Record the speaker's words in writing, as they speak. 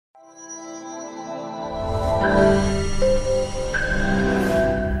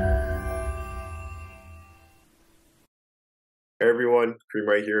everyone, Kareem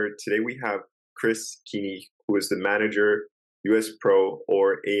right here. Today we have Chris Keeney, who is the manager, US Pro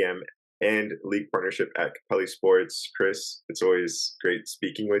or AM and League Partnership at Capelli Sports. Chris, it's always great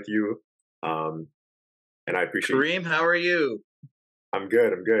speaking with you. Um, and I appreciate Kareem, how are you? I'm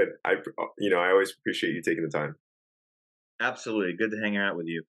good. I'm good. I always appreciate you taking the time. Absolutely. Good to hang out with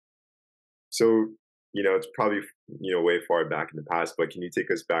you. So, it's probably, way far back in the past, but can you take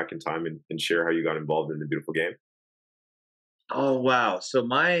us back in time and share how you got involved in the beautiful game? Oh wow. So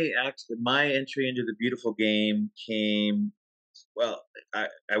my entry into the beautiful game came well,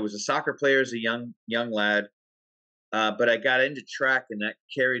 I was a soccer player as a young lad, but I got into track and that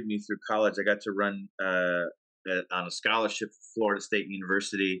carried me through college. I got to run on a scholarship for Florida State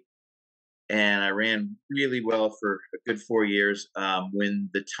University, and I ran really well for a good 4 years. When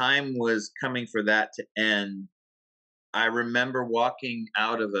the time was coming for that to end, I remember walking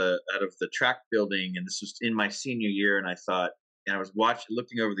out of the track building, and this was in my senior year, and I thought, and I was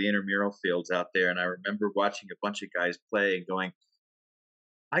looking over the intramural fields out there, and I remember watching a bunch of guys play and going,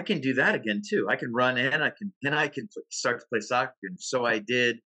 I can do that again too. I can run and I can start to play soccer. And so I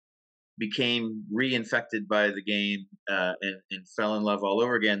did, became reinfected by the game, and fell in love all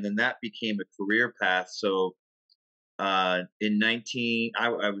over again. Then that became a career path. So in 19,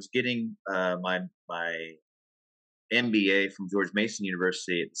 I was getting my MBA from George Mason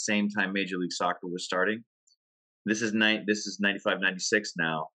University at the same time Major League Soccer was starting. This is 95, 96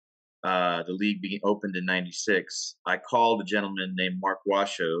 now. The league opened in 96. I called a gentleman named Mark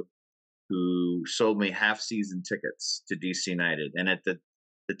Washoe who sold me half season tickets to DC United. And at the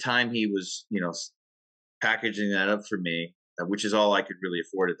time he was, packaging that up for me, which is all I could really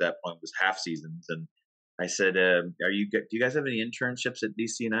afford at that point was half seasons. And I said, do you guys have any internships at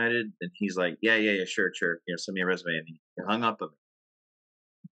DC United? And he's like, yeah, sure. Send me a resume. And he hung up on me.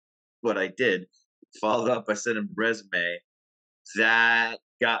 What I did, followed up, I sent him a resume. That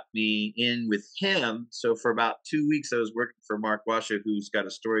got me in with him. So for about 2 weeks, I was working for Mark Washer, who's got a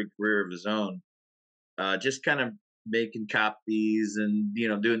storied career of his own, just kind of making copies and,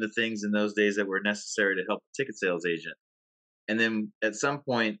 doing the things in those days that were necessary to help a ticket sales agent. And then at some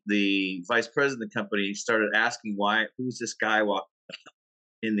point, the vice president of the company started asking who's this guy walking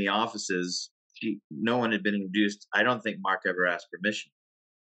in the offices? No one had been introduced. I don't think Mark ever asked permission.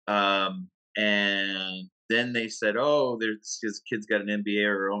 And then they said, "Oh, his kid's got an MBA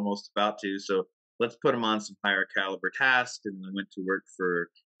or almost about to, so let's put him on some higher caliber tasks." And I went to work for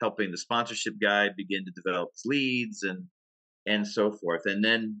helping the sponsorship guy begin to develop his leads and so forth. And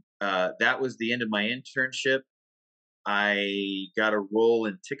then that was the end of my internship. I got a role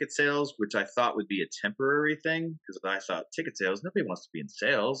in ticket sales, which I thought would be a temporary thing because I thought ticket sales, nobody wants to be in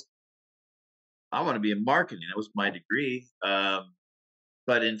sales. I want to be in marketing. That was my degree.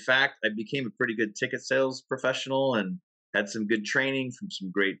 But in fact, I became a pretty good ticket sales professional and had some good training from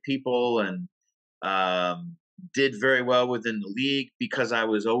some great people, and did very well within the league because I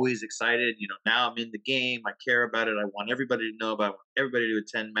was always excited. Now I'm in the game. I care about it. I want everybody to know about it. I want everybody to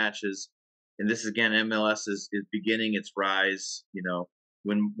attend matches. And this is again, MLS is beginning its rise.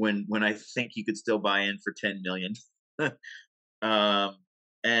 When I think you could still buy in for 10 million,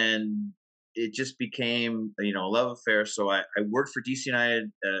 and it just became a love affair. So I worked for DC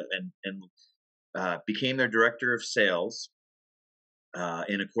United, and became their director of sales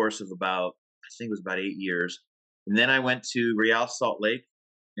in a course of about, I think it was about 8 years. And then I went to Real Salt Lake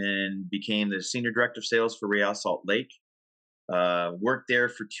and became the senior director of sales for Real Salt Lake. Worked there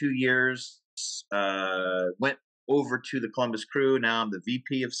for 2 years. Went over to the Columbus Crew. Now I'm the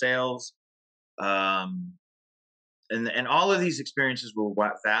VP of sales. And all of these experiences were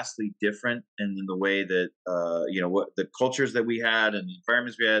vastly different in the way that what the cultures that we had and the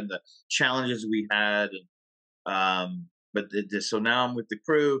environments we had, and the challenges we had. So now I'm with the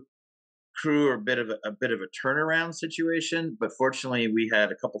crew. Crew are a bit of a turnaround situation, but fortunately we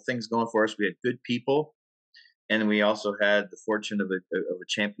had a couple things going for us. We had good people, and we also had the fortune of a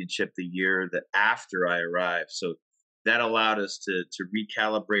championship the year that after I arrived. So that allowed us to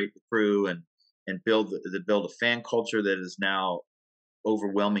recalibrate the crew and build a fan culture that is now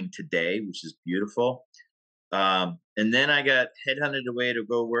overwhelming today, which is beautiful. And then I got headhunted away to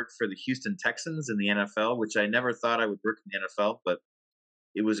go work for the Houston Texans in the NFL, which I never thought I would work in the NFL, but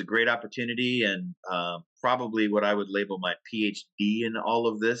it was a great opportunity, and probably what I would label my PhD in all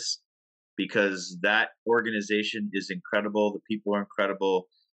of this, because that organization is incredible. The people are incredible.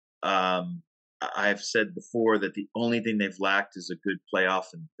 I've said before that the only thing they've lacked is a good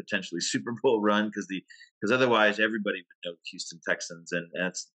playoff and potentially Super Bowl run, because otherwise everybody would know the Houston Texans, and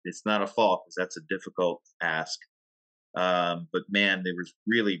it's not a fault because that's a difficult ask. But man, there was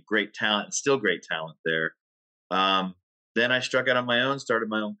really great talent and still great talent there. Then I struck out on my own, started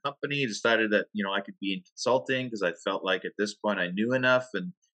my own company, decided that, I could be in consulting because I felt like at this point I knew enough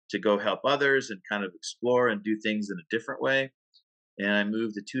and to go help others and kind of explore and do things in a different way. And I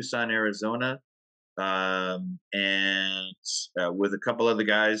moved to Tucson, Arizona, and with a couple other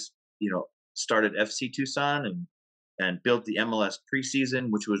guys, started FC Tucson and built the MLS preseason,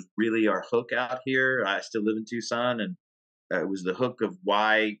 which was really our hook out here. I still live in Tucson, and it was the hook of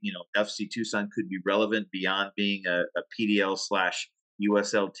why FC Tucson could be relevant beyond being a PDL slash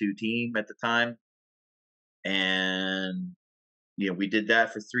USL2 team at the time. And we did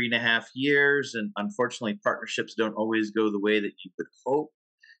that for 3.5 years, and unfortunately, partnerships don't always go the way that you would hope.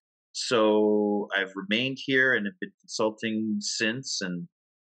 So I've remained here and have been consulting since. And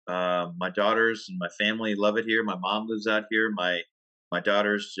my daughters and my family love it here. My mom lives out here. My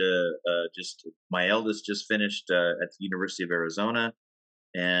daughters just my eldest just finished at the University of Arizona,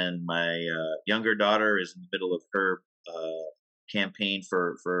 and my younger daughter is in the middle of her campaign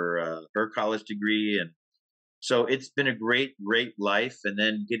for her college degree. And so it's been a great life. And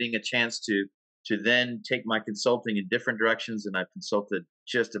then getting a chance to then take my consulting in different directions, and I've consulted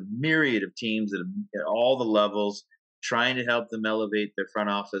just a myriad of teams at all the levels, trying to help them elevate their front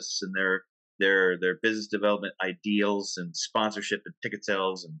office and their business development ideals and sponsorship and ticket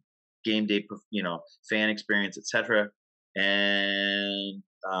sales and game day, fan experience, etc. And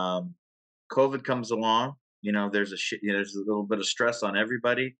COVID comes along. There's a little bit of stress on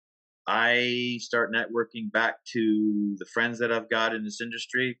everybody. I start networking back to the friends that I've got in this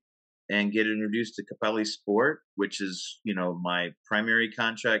industry and get introduced to Capelli Sport, which is, my primary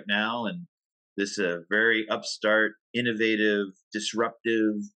contract now. And this very upstart, innovative,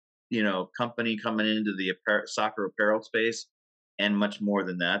 disruptive, company coming into the soccer apparel space, and much more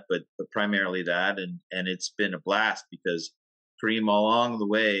than that, but primarily that. And it's been a blast because Kareem, along the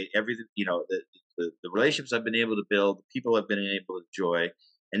way, everything, the relationships I've been able to build, the people I've been able to enjoy.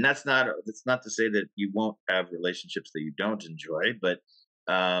 And that's not to say that you won't have relationships that you don't enjoy, but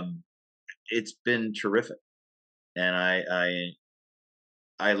it's been terrific. And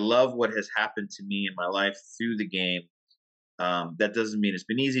I love what has happened to me in my life through the game. That doesn't mean it's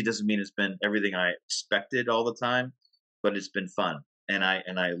been easy. Doesn't mean it's been everything I expected all the time, but it's been fun. And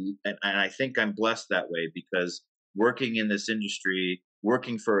I think I'm blessed that way because working in this industry,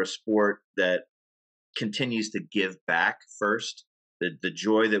 working for a sport that continues to give back first, the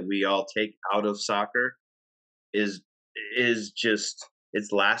joy that we all take out of soccer is just,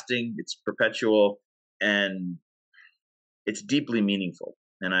 it's lasting, it's perpetual, and it's deeply meaningful.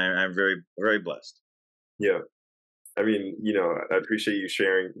 And I'm very, very blessed. Yeah. I mean, I appreciate you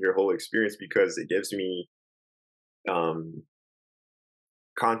sharing your whole experience because it gives me um,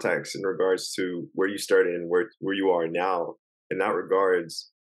 context in regards to where you started and where you are now. In that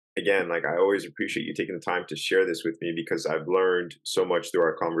regards, again, like I always appreciate you taking the time to share this with me because I've learned so much through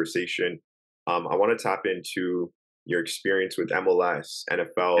our conversation. I want to tap into your experience with MLS, Yeah.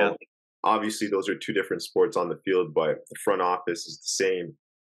 NFL. Obviously, those are two different sports on the field, but the front office is the same.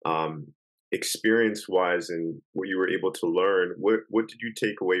 Experience wise, and what you were able to learn, what did you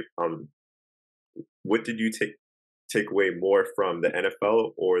take away from? What did you take away more from the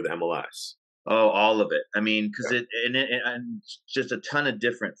NFL or the MLS? Oh, all of it. I mean, because Yeah, and just a ton of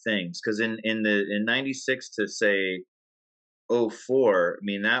different things. Because in '96 to say '04, I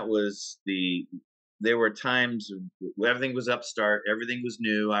mean, that was there were times everything was upstart, everything was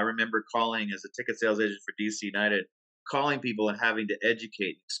new. I remember calling as a ticket sales agent for DC United, calling people and having to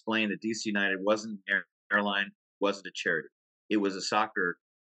educate, explain that DC United wasn't an airline, wasn't a charity. It was a soccer,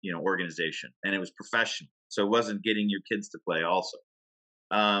 organization, and it was professional. So it wasn't getting your kids to play also.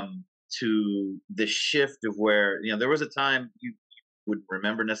 Um, to the shift of where, there was a time you wouldn't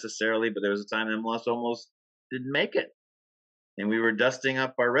remember necessarily, but there was a time MLS almost didn't make it, and we were dusting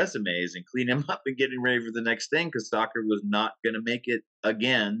up our resumes and cleaning them up and getting ready for the next thing because soccer was not going to make it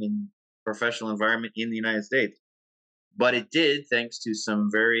again in professional environment in the United States. But it did, thanks to some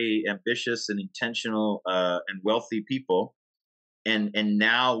very ambitious and intentional and wealthy people. And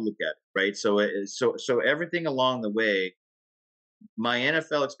now look at it, right? So everything along the way, my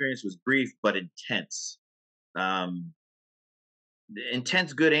NFL experience was brief but intense. Um,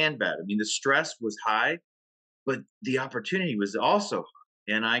 Intense, good and bad. I mean, the stress was high, but the opportunity was also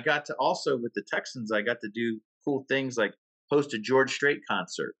high. And I got to also with the Texans, I got to do cool things like host a George Strait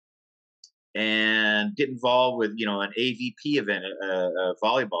concert and get involved with an AVP event, a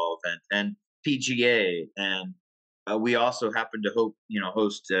volleyball event, and PGA, and we also happen to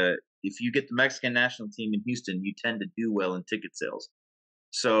host. If you get the Mexican national team in Houston, you tend to do well in ticket sales.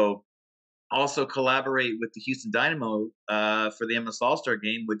 So also collaborate with the Houston Dynamo for the MLS All Star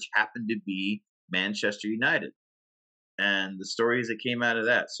game, which happened to be Manchester United. and the stories that came out of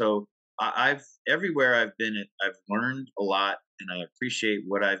that. So I've everywhere I've been, I've learned a lot, and I appreciate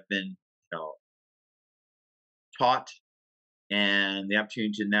what I've been, taught, and the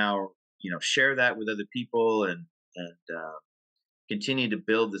opportunity to now, share that with other people, and continue to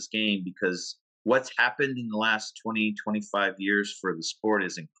build this game, because what's happened in the last 20, 25 years for the sport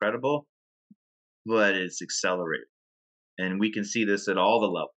is incredible, but it's accelerated. And we can see this at all the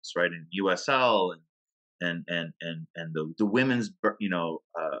levels, right? In USL and the women's,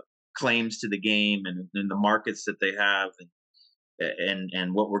 claims to the game, and the markets that they have,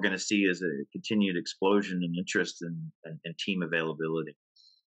 and what we're going to see is a continued explosion in interest and team availability.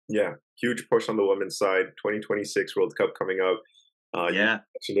 Yeah, huge push on the women's side. 2026 World Cup coming up. You Yeah.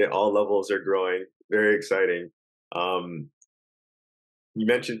 mentioned it. All levels are growing. Very exciting. Um, you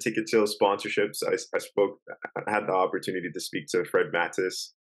mentioned ticket sales sponsorships. I had the opportunity to speak to Fred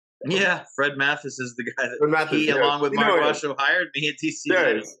Mattis. Yeah, Fred Mathis is the guy that Fred Mattis, he, yeah, along with you Mark know him. Washoe, hired me at DC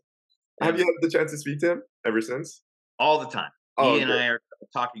United. Yes. Have And you had the chance to speak to him ever since? all the time. Oh, He and okay. I are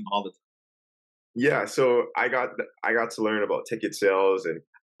talking all the time. Yeah, so I got to learn about ticket sales and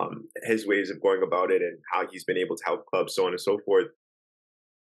his ways of going about it and how he's been able to help clubs, so on and so forth.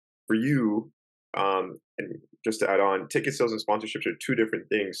 For you, and just to add on, ticket sales and sponsorships are two different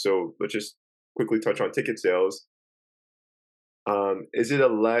things. So let's just quickly touch on ticket sales. Is it a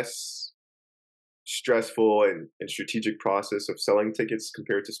less stressful and strategic process of selling tickets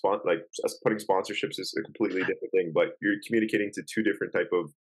compared to putting sponsorships is a completely different thing, but you're communicating to two different type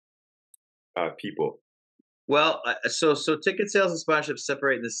of people. Well, so ticket sales and sponsorships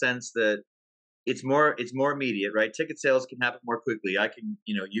separate in the sense that it's more immediate, right? Ticket sales can happen more quickly. I can,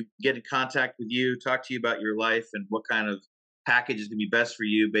 you get in contact with you, talk to you about your life and what kind of package is going to be best for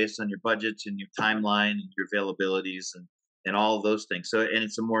you based on your budgets and your timeline and your availabilities, and all of those things. So, and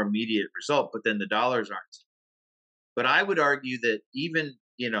it's a more immediate result, but then the dollars aren't. But I would argue that even,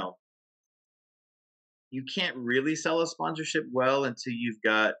 you can't really sell a sponsorship well until you've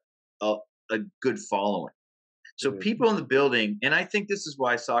got a, a good following. So Mm, people in the building, and I think this is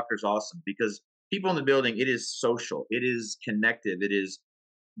why soccer is awesome, because people in the building, it is social, it is connective, it is,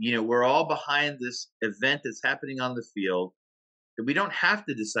 we're all behind this event that's happening on the field that we don't have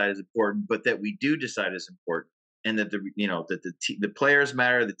to decide is important, but that we do decide is important, and that the players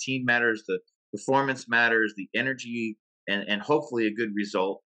matter, the team matters, the performance matters, the energy, and hopefully a good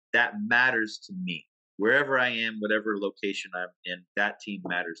result that matters to me wherever I am, whatever location I'm in. That team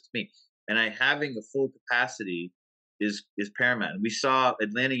matters to me, and having a full capacity is paramount. And we saw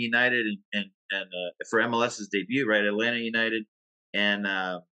Atlanta United and for MLS's debut, right? Atlanta United and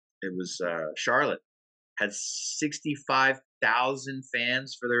it was Charlotte had 65,000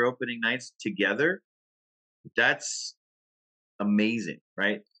 fans for their opening nights together. That's amazing,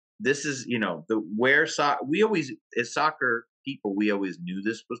 right? This is, the where we always, as soccer people, we always knew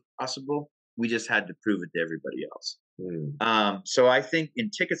this was possible. We just had to prove it to everybody else. mm, So I think in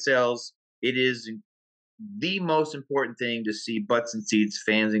ticket sales, it is the most important thing to see butts and seats,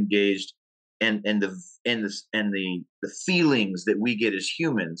 fans engaged, and the feelings that we get as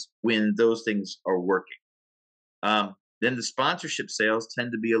humans when those things are working. Then the sponsorship sales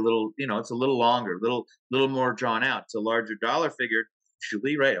tend to be a little, it's a little longer, little more drawn out. It's a larger dollar figure,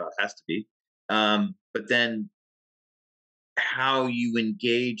 usually, right? Well, it has to be. But then how you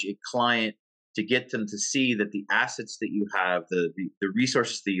engage a client to get them to see that the assets that you have, the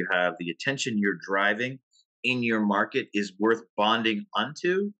resources that you have, the attention you're driving in your market is worth bonding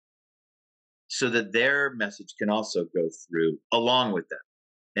onto, so that their message can also go through along with them.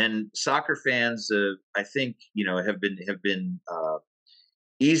 And soccer fans, I think, have been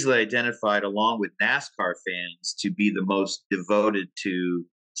easily identified along with NASCAR fans to be the most devoted to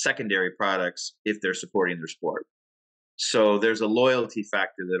secondary products if they're supporting their sport. So there's a loyalty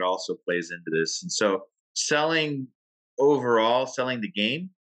factor that also plays into this. And so selling overall, selling the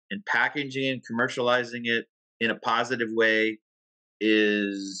game and packaging and commercializing it in a positive way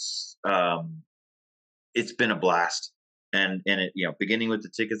is it's been a blast. And it, beginning with the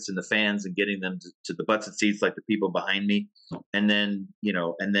tickets and the fans and getting them to the butts and seats, like the people behind me, and then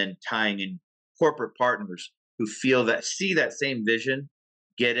tying in corporate partners who see that same vision,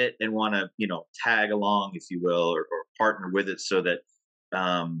 get it, and want to tag along, if you will, or partner with it, so that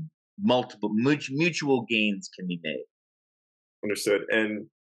multiple mutual gains can be made. understood. And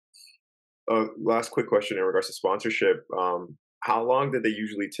last quick question in regards to sponsorship. How long did they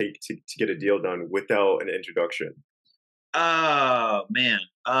usually take to get a deal done without an introduction? Oh man,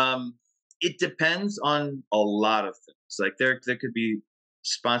 it depends on a lot of things. Like there could be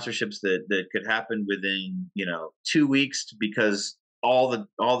sponsorships that could happen within 2 weeks because all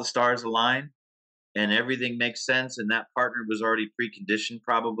the stars align. and everything makes sense, and that partner was already preconditioned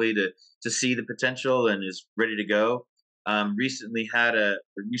probably to see the potential and is ready to go. Recently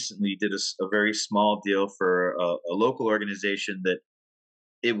did a very small deal for a local organization that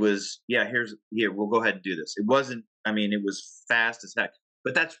it was, yeah, here, we'll go ahead and do this. It wasn't, I mean, it was fast as heck,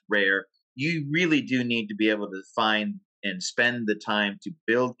 but that's rare. You really do need to be able to find and spend the time to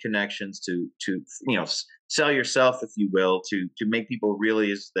build connections to sell yourself, if you will, to make people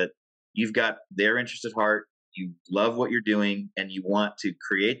realize that you've got their interest at heart, you love what you're doing, and you want to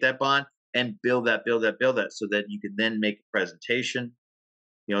create that bond and build that so that you can then make a presentation.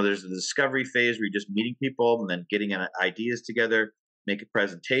 There's the discovery phase where you're just meeting people and then getting ideas together, make a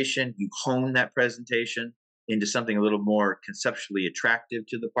presentation. You hone that presentation into something a little more conceptually attractive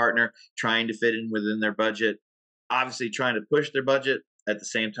to the partner, trying to fit in within their budget, obviously trying to push their budget. At the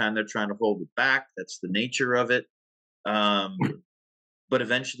same time, they're trying to hold it back. That's the nature of it. But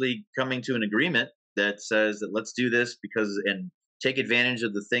eventually coming to an agreement that says that let's do this and take advantage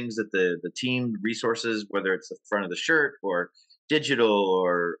of the things that the team resources, whether it's the front of the shirt or digital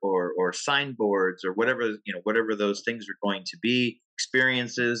or signboards or whatever those things are going to be,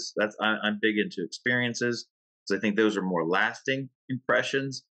 experiences. I'm big into experiences because I think those are more lasting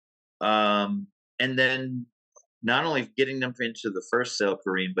impressions. And then not only getting them into the first sale,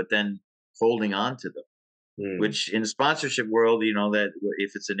 Kareem, but then holding on to them. Mm. Which in the sponsorship world, that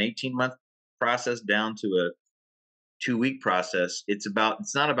if it's an 18-month process down to a 2-week process, it's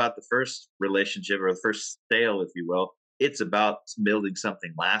not about the first relationship or the first sale, if you will. It's about building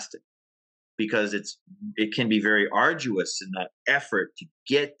something lasting, because it can be very arduous in that effort to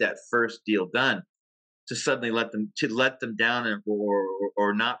get that first deal done, to suddenly let them down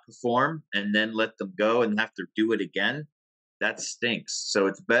or not perform and then let them go and have to do it again. That stinks. So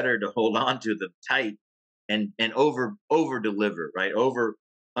it's better to hold on to them tight and over deliver, right?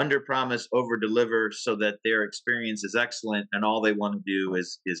 Under promise, over deliver, so that their experience is excellent and all they want to do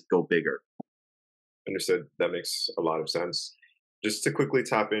is go bigger. Understood. That makes a lot of sense. Just to quickly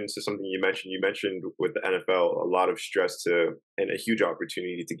tap into something you mentioned with the NFL, a lot of stress and a huge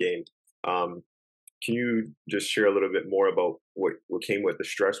opportunity to gain. Um, can you just share a little bit more about what came with the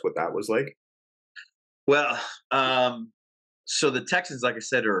stress, what that was like? Well, so the Texans, like I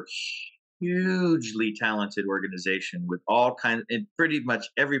said, are a hugely talented organization with all kinds, and pretty much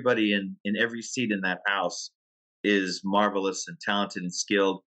everybody in every seat in that house is marvelous and talented and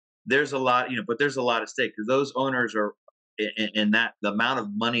skilled. There's a lot, but there's a lot at stake because those owners are in that the amount of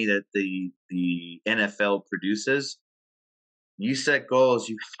money that the NFL produces. You set goals,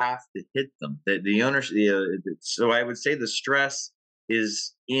 you have to hit them. The owners, so I would say the stress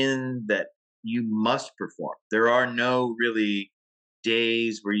is in that you must perform. There are no really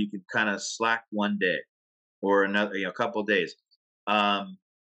days where you can kind of slack one day or another, a couple days. Um,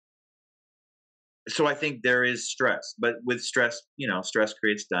 so I think there is stress, but with stress, stress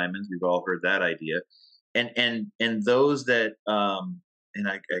creates diamonds. We've all heard that idea, and those that and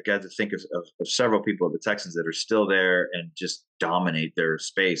I got to think of several people at the Texans that are still there and just dominate their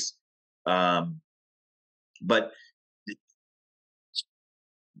space. Um, but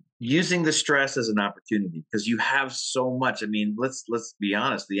using the stress as an opportunity, because you have so much. I mean, let's be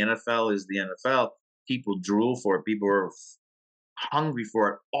honest. The NFL is the NFL. People drool for it. People are hungry for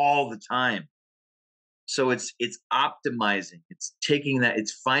it all the time. So it's optimizing.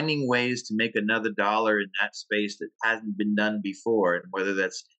 It's finding ways to make another dollar in that space that hasn't been done before. And whether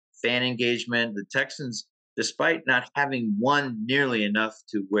that's fan engagement, the Texans, despite not having won nearly enough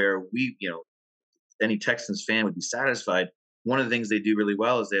to where any Texans fan would be satisfied, one of the things they do really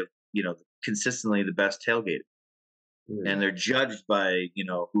well is they have, consistently the best tailgate. Mm. And they're judged by,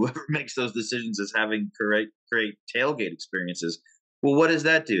 whoever makes those decisions as having great tailgate experiences. Well, what does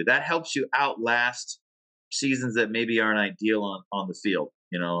that do? That helps you outlast seasons that maybe aren't ideal on the field.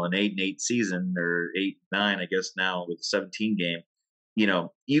 An 8-8 season, or 8-9, I guess now with a 17 game.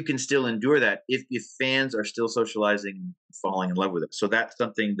 You can still endure that if fans are still socializing and falling in love with it. So that's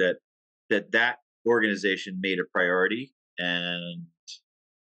something that organization made a priority, and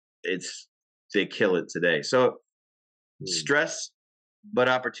they kill it today. So Mm. stress, but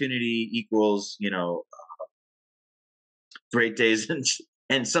opportunity equals, great days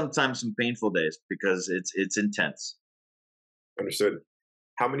and sometimes some painful days because it's intense. Understood.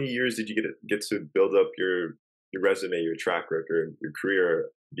 How many years did you get to build up your resume, your track record, your career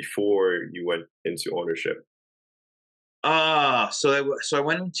before you went into ownership? So I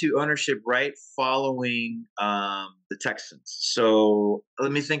went into ownership right following the Texans. So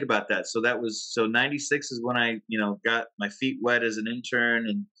let me think about that. So 96 is when I, got my feet wet as an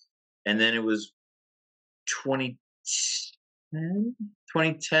intern, and then it was 2010,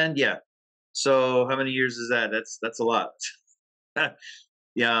 2010, yeah. So how many years is that? That's a lot.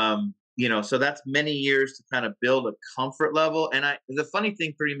 Yeah, so that's many years to kind of build a comfort level. And the funny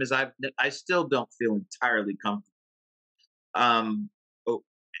thing for him is I still don't feel entirely comfortable. Um, oh,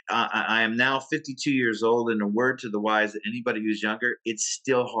 I am now 52 years old, and a word to the wise that anybody who's younger, it's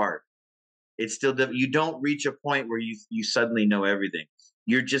still hard. It's still you don't reach a point where you suddenly know everything.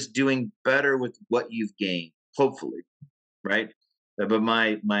 You're just doing better with what you've gained, hopefully, right? But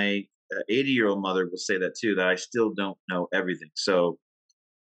my 80-year-old mother will say that too, that I still don't know everything. So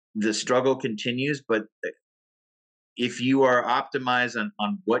the struggle continues, but if you are optimized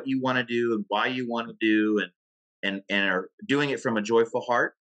on what you want to do and why you want to do, and are doing it from a joyful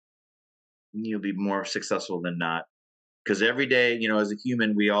heart, you'll be more successful than not. Because every day, as a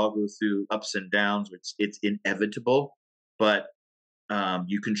human, we all go through ups and downs, which it's inevitable. But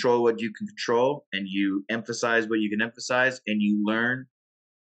you control what you can control, and you emphasize what you can emphasize, and you learn,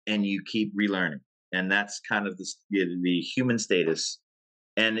 and you keep relearning. And that's kind of the human status.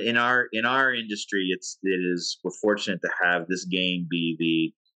 And in our industry, we're fortunate to have this game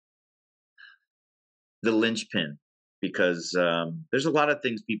be the linchpin, because there's a lot of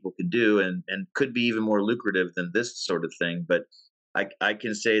things people can do, and could be even more lucrative than this sort of thing. But I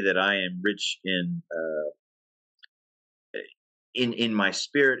can say that I am rich in my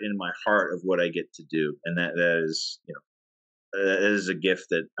spirit, in my heart, of what I get to do, and that is, that is a gift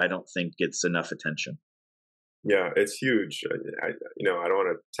that I don't think gets enough attention. Yeah, it's huge. I don't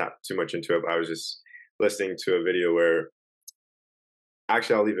want to tap too much into it, but I was just listening to a video where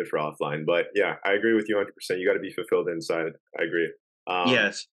actually I'll leave it for offline. But yeah, I agree with you 100%. You got to be fulfilled inside. I agree.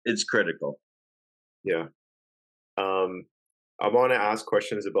 Yes, it's critical. Yeah. Um, I want to ask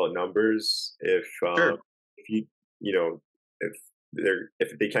questions about numbers. Sure. If you you know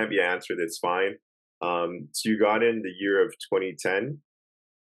if they can't be answered, it's fine. So you got in the year of 2010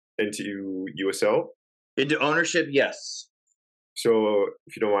 into USL. Into ownership, yes. So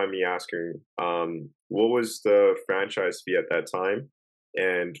if you don't mind me asking, what was the franchise fee at that time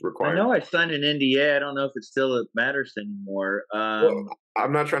and I required? know I signed an NDA. I don't know if it still matters anymore. Well,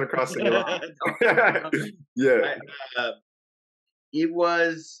 I'm not trying to cross any line. No, Yeah. I, uh, it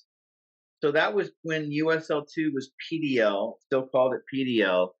was so that was when USL2 was PDL, still called it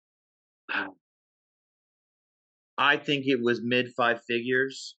PDL. I think it was mid five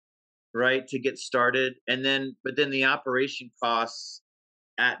figures, right, to get started, and then the operation costs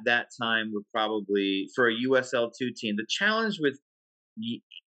at that time were probably, for a USL2 team. The challenge with y-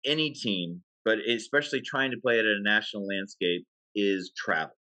 any team, but especially trying to play it at a national landscape, is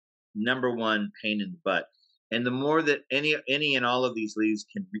travel. Number one, pain in the butt. And the more that any and all of these leagues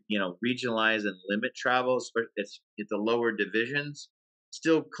can regionalize and limit travel, it's the lower divisions,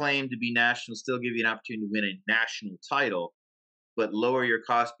 still claim to be national, still give you an opportunity to win a national title, but lower your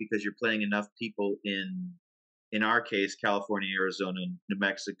cost because you're playing enough people in our case, California, Arizona, New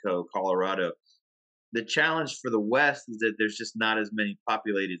Mexico, Colorado. The challenge for the West is that there's just not as many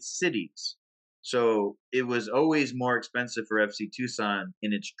populated cities. So it was always more expensive for FC Tucson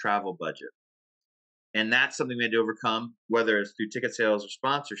in its travel budget. And that's something we had to overcome, whether it's through ticket sales or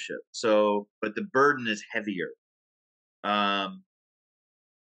sponsorship. So, but the burden is heavier. Um,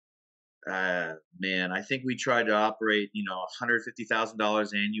 Man, I think we tried to operate,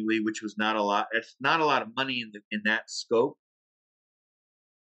 $150,000 annually, which was not a lot. It's not a lot of money in that scope,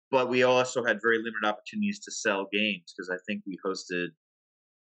 but we also had very limited opportunities to sell games, because I think we hosted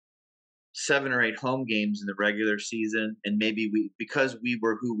 7 or 8 home games in the regular season, and maybe because we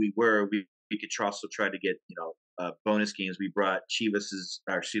were who we were, we could also try to get, bonus games. We brought Chivas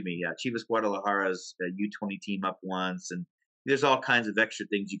Guadalajara's U20 team up once, and there's all kinds of extra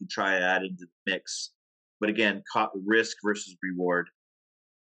things you can try to add into the mix. But again, risk versus reward.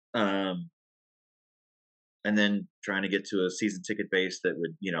 Um, and then trying to get to a season ticket base that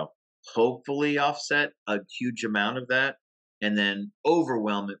would, hopefully offset a huge amount of that, and then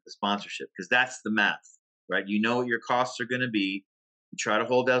overwhelm it with sponsorship, because that's the math, right? You know what your costs are going to be. You try to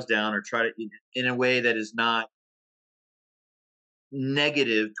hold those down, or try to, in a way that is not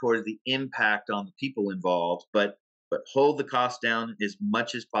negative towards the impact on the people involved, but hold the cost down as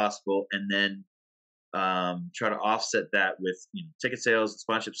much as possible, and then try to offset that with, ticket sales and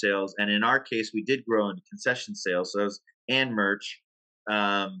sponsorship sales. And in our case, we did grow into concession sales, and merch.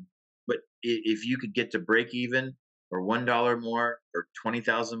 But if you could get to break even, or $1 more, or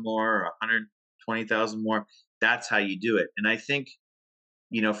 20,000 more, or 120,000 more, that's how you do it. And I think,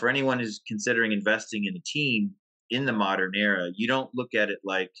 for anyone who's considering investing in a team in the modern era, you don't look at it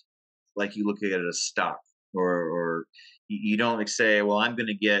like you look at it as stock, or you don't like say, well, I'm going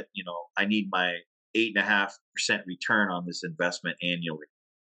to get, I need my 8.5% return on this investment annually.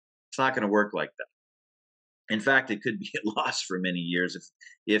 It's not going to work like that. In fact, it could be a loss for many years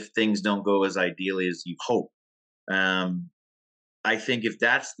if things don't go as ideally as you hope. Um, I think if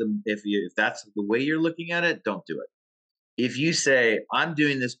that's the way you're looking at it, don't do it. If you say, I'm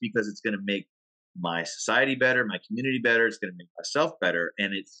doing this because it's going to make my society better, my community better, it's going to make myself better,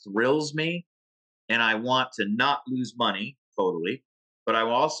 and it thrills me, and I want to not lose money totally, but I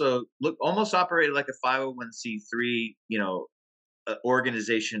will also look almost operate like a 501c3,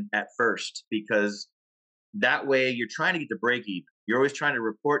 organization at first, because that way you're trying to get to break even. You're always trying to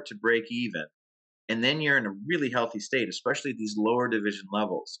report to break even, and then you're in a really healthy state, especially at these lower division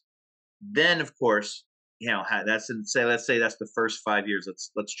levels. Then, of course, that's in say let's say that's the first 5 years.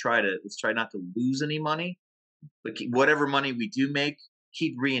 Let's try not to lose any money, but whatever money we do make,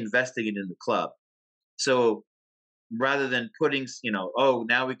 keep reinvesting it in the club. So rather than putting, oh,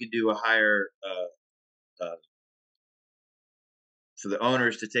 now we can do a higher for the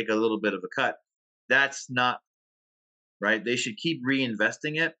owners to take a little bit of a cut. That's not right. They should keep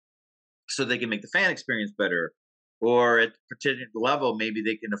reinvesting it so they can make the fan experience better. Or at a particular level, maybe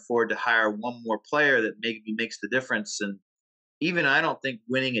they can afford to hire one more player that maybe makes the difference. And even I don't think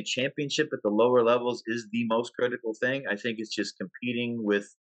winning a championship at the lower levels is the most critical thing. I think it's just competing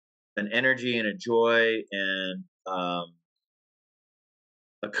with an energy and a joy and a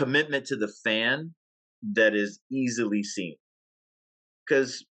commitment to the fan that is easily seen.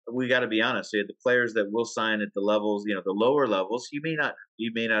 Because we got to be honest, the players that will sign at the levels, the lower levels, you may not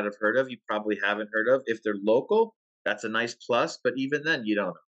have heard of, you probably haven't heard of. If they're local, that's a nice plus, but even then, you don't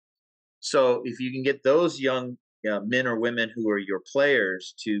know. So if you can get those young men or women who are your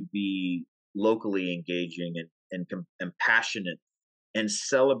players to be locally engaging and passionate and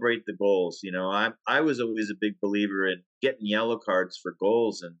celebrate the goals, I was always a big believer in getting yellow cards for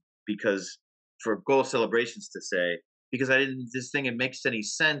goals, and because for goal celebrations to say, because I didn't just think it makes any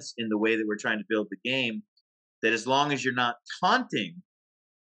sense in the way that we're trying to build the game, that as long as you're not taunting,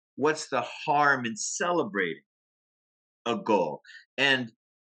 what's the harm in celebrating a goal? And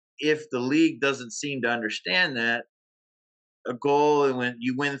if the league doesn't seem to understand that, a goal and when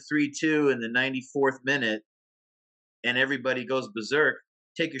you win 3-2 in the 94th minute and everybody goes berserk,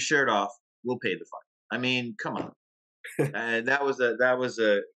 take your shirt off, we'll pay the fine. I mean, come on. And that was a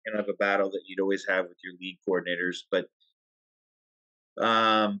kind of a battle that you'd always have with your league coordinators, but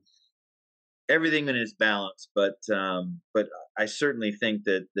um everything in its balance. But I certainly think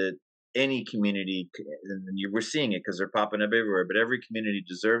that any community, and we're seeing it because they're popping up everywhere, but every community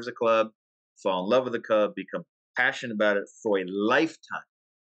deserves a club, fall in love with a club, become passionate about it for a lifetime,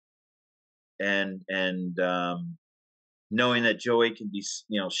 and knowing that joy can be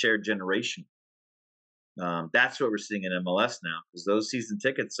shared generation. That's what we're seeing in MLS now, because those season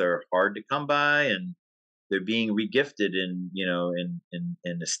tickets are hard to come by, and they're being regifted in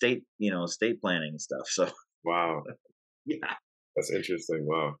estate planning and stuff. So Wow, yeah. that's interesting.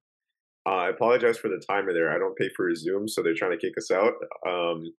 Wow. I apologize for the timer there. I don't pay for Zoom, so they're trying to kick us out.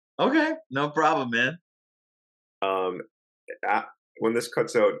 Okay, no problem, man. Um, a when this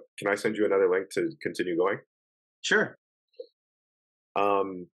cuts out, can I send you another link to continue going? Sure.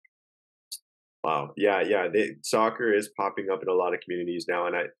 Um, wow, yeah, yeah. Soccer is popping up in a lot of communities now,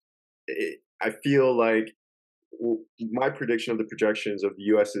 and I feel like my prediction of the projections of the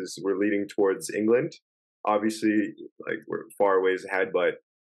U.S. is we're leading towards England. Obviously, like we're far ways ahead, but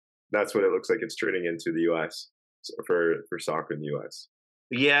that's what it looks like it's turning into the U.S. For soccer in the U.S.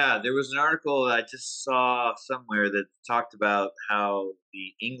 Yeah, there was an article that I just saw somewhere that talked about how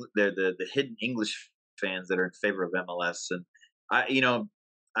the hidden English fans that are in favor of MLS, and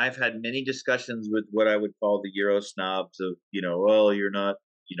I've had many discussions with what I would call the Euro snobs of, well, you're not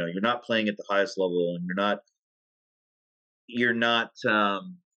playing at the highest level, and you're not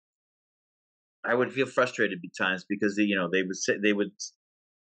I would feel frustrated at times because they would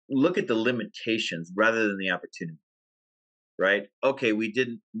look at the limitations rather than the opportunity, right? Okay, we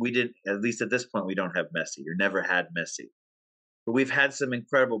didn't, at least at this point, we don't have Messi or never had Messi, but we've had some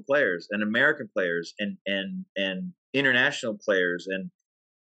incredible players and American players and international players,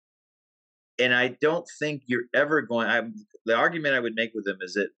 and I don't think you're ever going. The argument I would make with them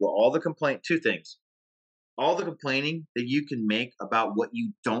is that, well, two things, all the complaining that you can make about what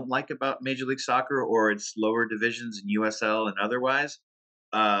you don't like about Major League Soccer or its lower divisions in USL and otherwise,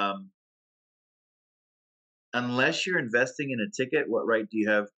 um, unless you're investing in a ticket, what right do you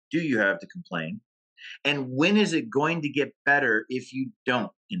have to complain? And when is it going to get better if you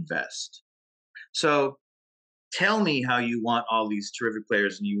don't invest? So tell me how you want all these terrific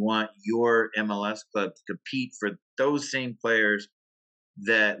players and you want your MLS club to compete for those same players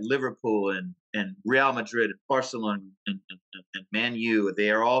that Liverpool and Real Madrid and Barcelona and Man U,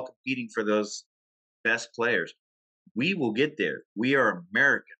 they are all competing for those best players. We will get there. We are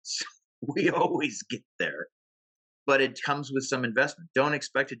Americans. We always get there, but it comes with some investment. Don't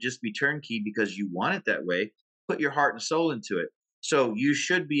expect it to just be turnkey because you want it that way. Put your heart and soul into it. So you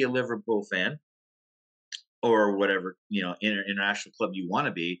should be a Liverpool fan or whatever, international club you want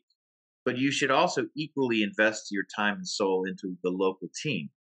to be, but you should also equally invest your time and soul into the local team.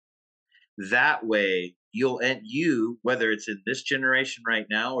 That way you'll end you, whether it's in this generation right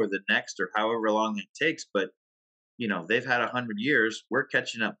now or the next or however long it takes, but they've had 100 years. We're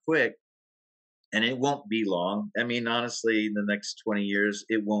catching up quick, and it won't be long. I mean, honestly, in the next 20 years,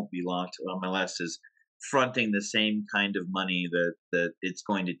 it won't be long till MLS is fronting the same kind of money that it's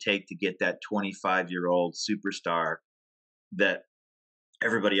going to take to get that 25-year-old superstar that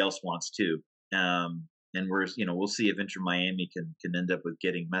everybody else wants too. And we'll see if Inter Miami can end up with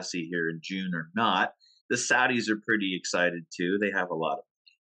getting Messi here in June or not. The Saudis are pretty excited too. They have a lot of.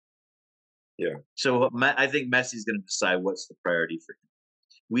 Yeah. So I think Messi's going to decide what's the priority for him.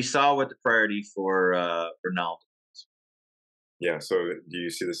 We saw what the priority for Ronaldo was. Yeah. So do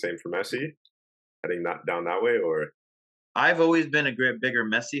you see the same for Messi? Heading down that way, or? I've always been a bigger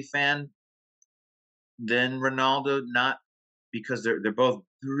Messi fan than Ronaldo, not because they're both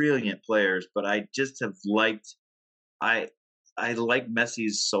brilliant players, but I just have liked I like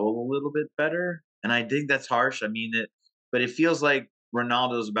Messi's soul a little bit better, and I think that's harsh. I mean it, but it feels like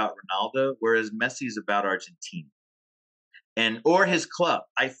Ronaldo's about Ronaldo, whereas Messi's about Argentina or his club.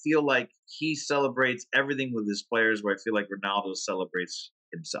 I feel like he celebrates everything with his players, where I feel like Ronaldo celebrates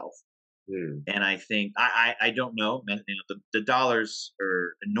himself. And I think I don't know. The dollars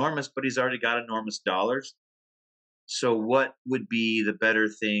are enormous, but he's already got enormous dollars. So what would be the better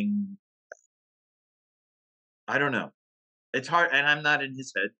thing? I don't know. It's hard, and I'm not in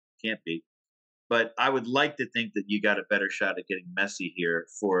his head. Can't be. But I would like to think that you got a better shot at getting Messi here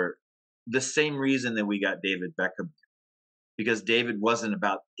for the same reason that we got David Beckham. Because David wasn't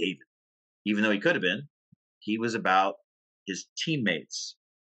about David, even though he could have been. He was about his teammates,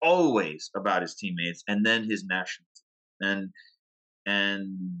 always about his teammates, and then his national team.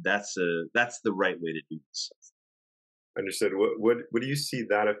 And that's the right way to do this. Understood. What do you see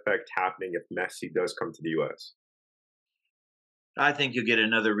that effect happening if Messi does come to the U.S.? I think you'll get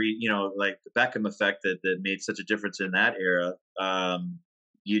another, like the Beckham effect that made such a difference in that era.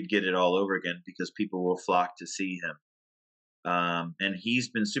 You'd get it all over again because people will flock to see him. And he's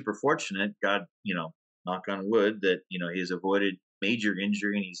been super fortunate, God, knock on wood, that, he's avoided major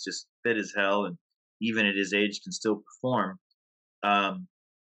injury and he's just fit as hell. And even at his age can still perform.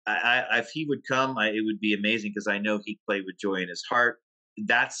 If he would come, it would be amazing because I know he'd play with joy in his heart.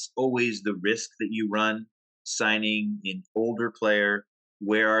 That's always the risk that you run signing an older player.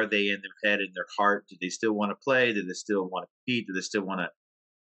 Where are they in their head and their heart? Do they still want to play? Do they still want to compete? Do they still want to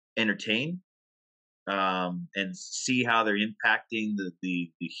entertain? And see how they're impacting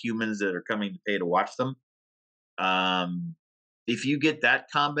the humans that are coming to pay to watch them. If you get that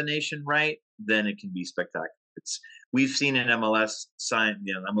combination right, then it can be spectacular. We've seen in MLS sign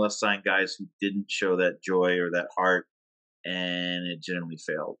guys who didn't show that joy or that heart, and it generally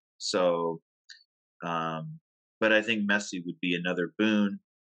failed. So, but I think Messi would be another boon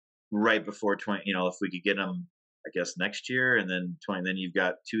right before 20. If we could get him, I guess next year, and then 20. Then you've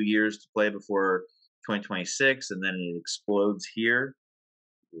got 2 years to play before 2026, and then it explodes here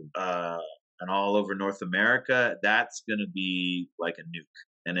and all over North America. That's going to be like a nuke,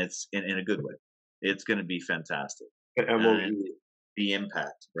 and it's in a good way. It's going to be fantastic. And the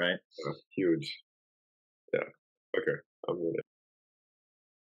impact, right? Huge. Yeah. Okay. I'm with it.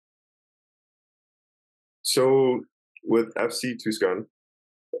 So with FC Tucson,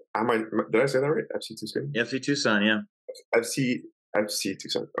 did I say that right? FC Tucson? FC Tucson, yeah. FC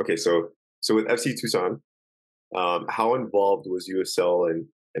Tucson. Okay, so with FC Tucson, how involved was USL in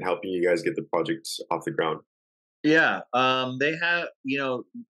helping you guys get the project off the ground? Yeah, they have.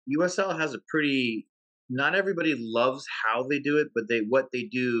 USL has a pretty. Not everybody loves how they do it, but what they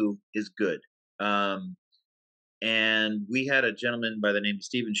do is good. And we had a gentleman by the name of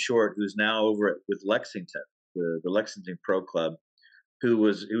Stephen Short, who's now over with Lexington, the Lexington Pro Club, who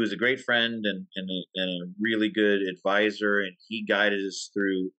was a great friend and a really good advisor, and he guided us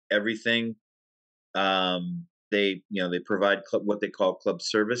through everything. They provide what they call club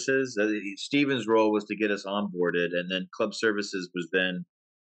services. Stephen's role was to get us onboarded, and then club services was then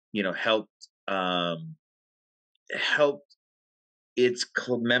helped its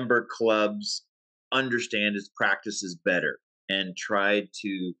member clubs understand its practices better and tried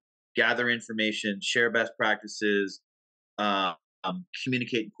to gather information, share best practices,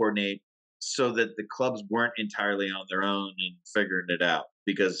 communicate and coordinate so that the clubs weren't entirely on their own and figuring it out,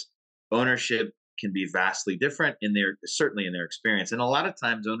 because ownership can be vastly different in their, certainly in their experience, and a lot of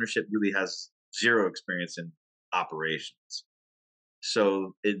times ownership really has zero experience in operations.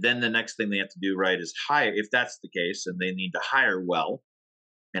 So then the next thing they have to do, right, is hire, if that's the case, and they need to hire well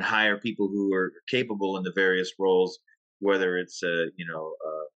and hire people who are capable in the various roles, whether it's from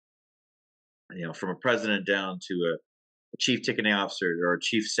a president down to a chief ticketing officer or a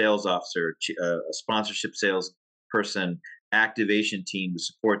chief sales officer, a sponsorship sales person, activation team to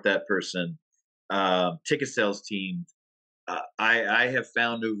support that person, ticket sales team. I have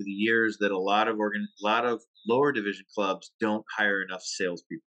found over the years that a lot of lower division clubs don't hire enough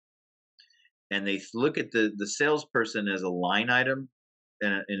salespeople, and they look at the salesperson as a line item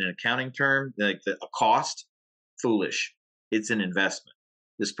in an accounting term, like a cost. Foolish. It's an investment.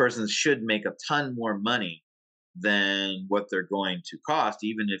 This person should make a ton more money than what they're going to cost,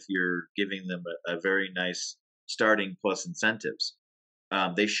 even if you're giving them a very nice starting plus incentives.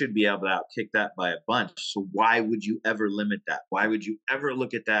 They should be able to outkick that by a bunch. So why would you ever limit that? Why would you ever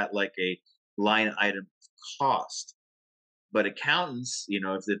look at that like a line item cost? But accountants,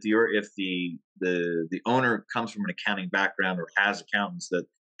 if the owner comes from an accounting background or has accountants,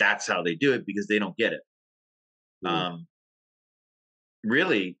 that's how they do it, because they don't get it. Mm. Um,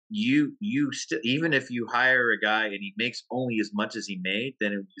 Really, even if you hire a guy and he makes only as much as he made,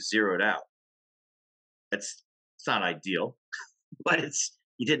 then it would be zeroed out. It's not ideal, but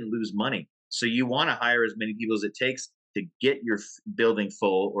you didn't lose money. So you want to hire as many people as it takes to get your building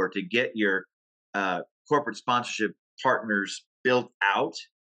full, or to get your corporate sponsorship partners built out,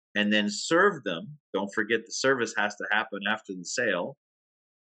 and then serve them. Don't forget the service has to happen after the sale.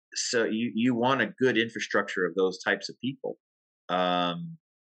 So you want a good infrastructure of those types of people. Um,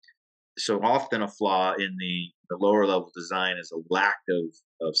 so often a flaw in the lower level design is a lack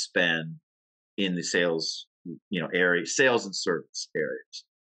of spend in the sales, area, sales and service areas.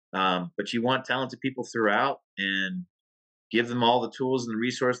 But you want talented people throughout, and give them all the tools and the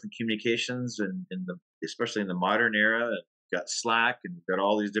resource and communications, and especially in the modern era. We've got Slack, and we've got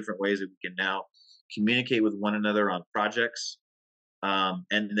all these different ways that we can now communicate with one another on projects,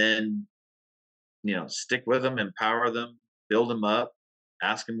 and then stick with them, empower them, build them up,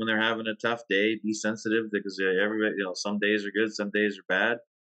 ask them when they're having a tough day, be sensitive, because everybody, some days are good, some days are bad.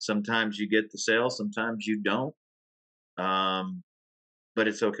 Sometimes you get the sale, sometimes you don't. Um, but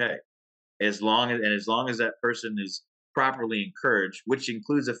it's okay. As long as that person is properly encouraged, which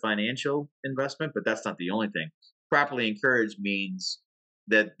includes a financial investment, but that's not the only thing. Properly encouraged means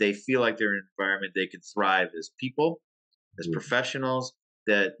that they feel like they're in an environment they can thrive as people, as Mm. professionals,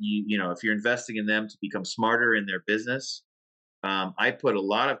 that if you're investing in them to become smarter in their business. I put a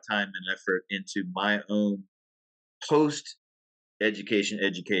lot of time and effort into my own post education.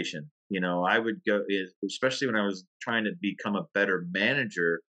 I would go, especially when I was trying to become a better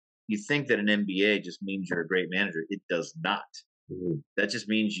manager. You think that an MBA just means you're a great manager. It does not. Mm. That just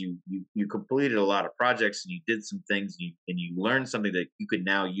means you completed a lot of projects, and you did some things, and you learned something that you could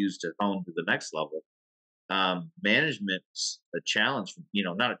now use to hone to the next level. Management's a challenge,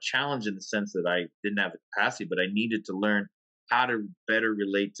 not a challenge in the sense that I didn't have the capacity, but I needed to learn how to better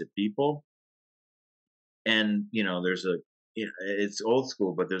relate to people. And it's old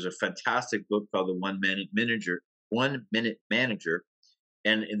school, but there's a fantastic book called The 1 Minute Manager.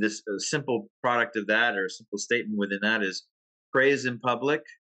 And this a simple product of that, or a simple statement within that, is praise in public,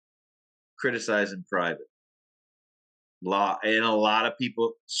 criticize in private. And a lot of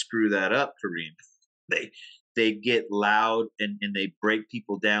people screw that up, Kareem. They get loud, and they break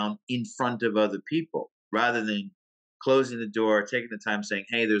people down in front of other people, rather than closing the door, taking the time, saying,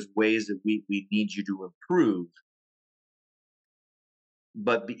 hey, there's ways that we need you to improve.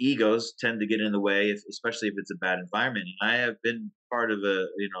 But the egos tend to get in the way, especially if it's a bad environment. And I have been part of a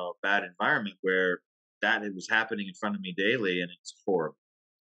bad environment where that it was happening in front of me daily, and it's horrible.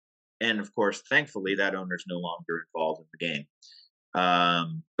 And of course, thankfully, that owner's no longer involved in the game.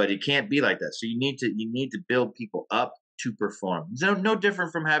 But it can't be like that. So you need to build people up to perform. No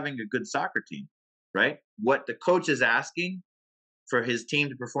different from having a good soccer team, right? What the coach is asking for his team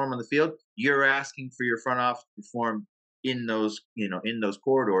to perform on the field, you're asking for your front office to perform in those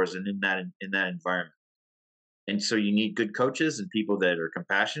corridors and in that environment. And so you need good coaches and people that are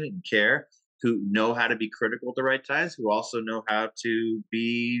compassionate and care, who know how to be critical at the right times, who also know how to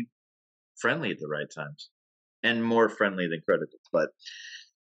be friendly at the right times, and more friendly than critical. But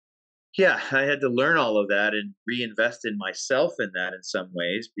yeah, I had to learn all of that and reinvest in myself in that in some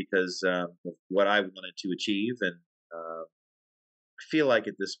ways, because of what I wanted to achieve. And I feel like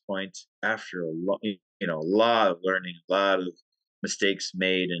at this point, after a lot of learning, a lot of mistakes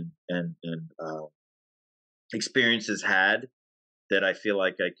made and experiences had that I feel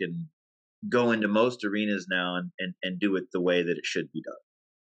like I can go into most arenas now and do it the way that it should be done.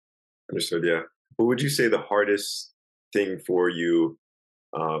 Understood. Yeah. What would you say the hardest thing for you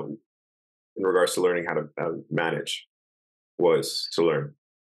um, in regards to learning how to manage was to learn?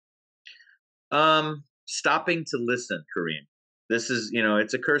 Stopping to listen, Kareem. This is,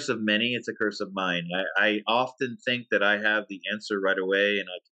 it's a curse of many. It's a curse of mine. I often think that I have the answer right away, and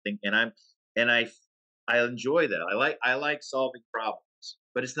I think, and I enjoy that. I like solving problems,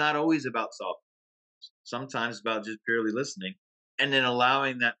 but it's not always about solving. Sometimes about just purely listening, and then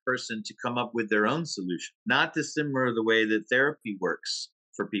allowing that person to come up with their own solution, not dissimilar the way that therapy works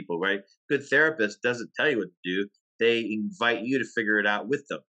for people. Right? Good therapist doesn't tell you what to do; they invite you to figure it out with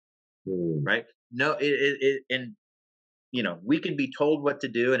them. Mm, Right? No, and we can be told what to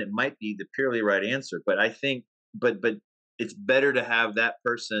do, and it might be the purely right answer. But I think, but it's better to have that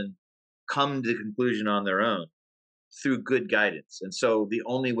person come to conclusion on their own through good guidance. And so the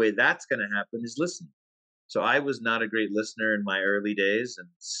only way that's going to happen is listening. So I was not a great listener in my early days, and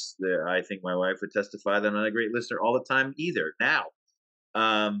I think my wife would testify that I'm not a great listener all the time either now.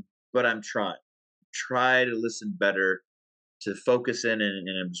 But I'm trying. Try to listen better, to focus in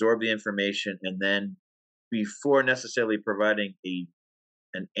and absorb the information, and then before necessarily providing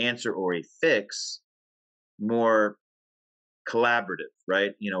an answer or a fix, more collaborative,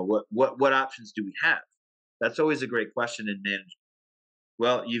 right? What options do we have? That's always a great question in management.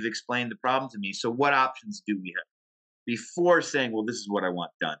 Well, you've explained the problem to me, so what options do we have? Before saying, well, this is what I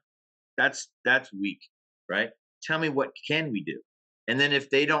want done. That's weak, right? Tell me, what can we do? And then if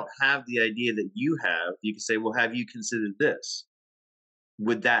they don't have the idea that you have, you can say, well, have you considered this?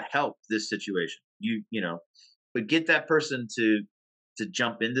 Would that help this situation? But get that person to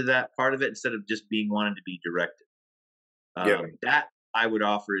jump into that part of it instead of just being wanted to be directed. yeah. That I would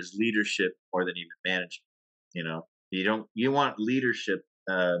offer is leadership more than even management. You want leadership,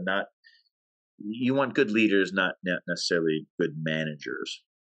 not you want good leaders, not necessarily good managers.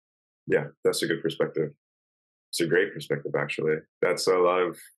 Yeah. That's a good perspective. It's a great perspective, actually. That's a lot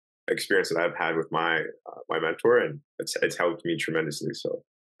of experience that I've had with my mentor, and it's helped me tremendously. So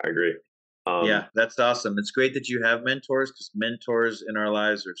I agree. Um, Yeah, that's awesome. It's great that you have mentors, because mentors in our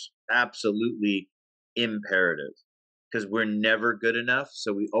lives are absolutely imperative, because we're never good enough.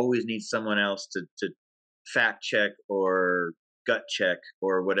 So we always need someone else to fact check or gut check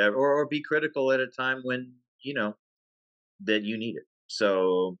or whatever, or be critical at a time when that you need it.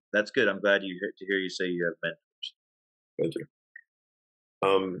 So that's good. I'm glad to hear you say you have mentors. Thank you.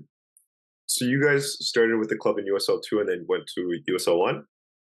 Um, so you guys started with the club in USL 2 and then went to USL 1.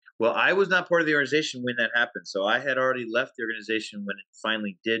 Well, I was not part of the organization when that happened, so I had already left the organization when it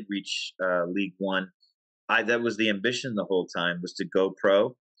finally did reach League One. I That was the ambition the whole time, was to go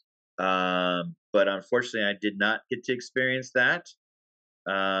pro. But unfortunately, I did not get to experience that.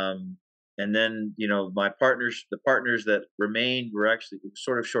 Um, and then, the partners that remained were actually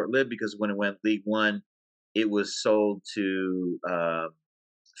sort of short lived, because when it went League One, it was sold to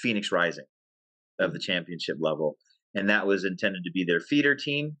Phoenix Rising of the Mm, championship level, and that was intended to be their feeder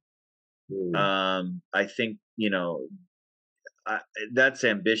team. mm, I think I, that's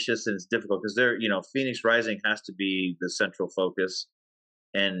ambitious, and it's difficult because Phoenix Rising has to be the central focus,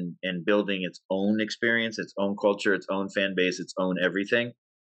 and building its own experience, its own culture, its own fan base, its own everything.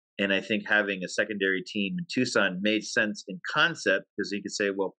 And I think having a secondary team in Tucson made sense in concept, because you could say,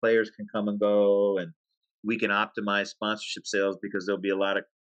 well, players can come and go, and we can optimize sponsorship sales, because there'll be a lot of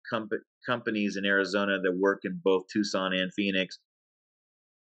companies in Arizona that work in both Tucson and Phoenix.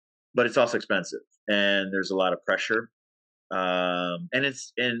 But it's also expensive, and there's a lot of pressure, and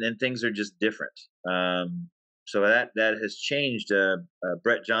things are just different. So that has changed.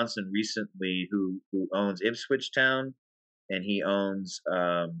 Brett Johnson recently, who owns Ipswich Town, and he owns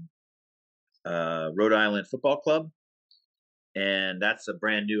Rhode Island Football Club, and that's a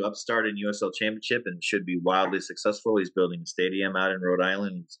brand new upstart in USL Championship, and should be wildly successful. He's building a stadium out in Rhode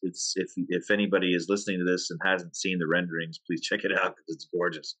Island. It's if anybody is listening to this and hasn't seen the renderings, please check it out, because it's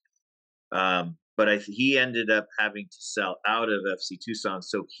gorgeous. But he ended up having to sell out of FC Tucson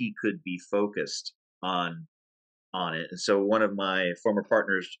so he could be focused on it. And so one of my former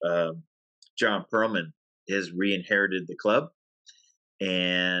partners, John Perlman, has re-inherited the club,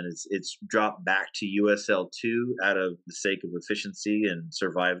 and it's dropped back to USL 2 out of the sake of efficiency and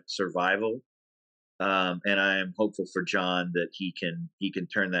survival. And I am hopeful for John that he can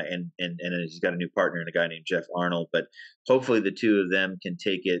turn that, and he's got a new partner and a guy named Jeff Arnold. But hopefully the two of them can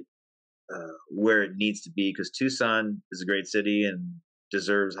take it where it needs to be, because Tucson is a great city and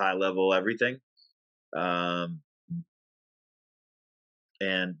deserves high level everything. Um,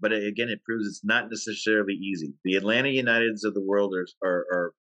 And but again, it proves it's not necessarily easy. The Atlanta Uniteds of the world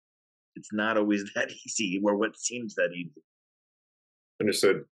are it's not always that easy, or what seems that easy.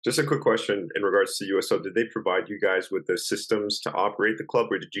 Understood. Just a quick question in regards to USL. Did they provide you guys with the systems to operate the club,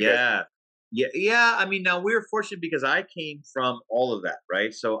 or did you guys? Yeah. Yeah. I mean, now we were fortunate because I came from all of that,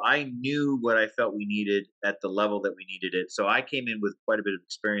 right? So I knew what I felt we needed at the level that we needed it. So I came in with quite a bit of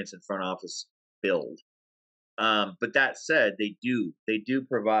experience in front office build. But that said, they do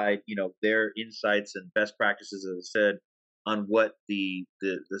provide, their insights and best practices, as I said, on what the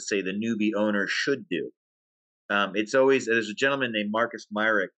say the newbie owner should do. It's always there's a gentleman named Marcus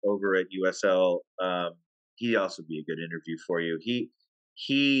Myrick over at USL. He'd also be a good interview for you.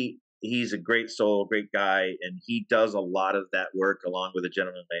 He's a great soul, great guy, and he does a lot of that work along with a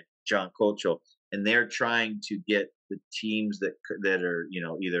gentleman named John Kochel. And they're trying to get the teams that are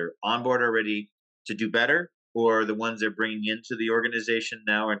either on board already to do better, or the ones they're bringing into the organization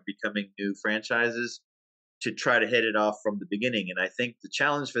now and becoming new franchises to try to hit it off from the beginning. And I think the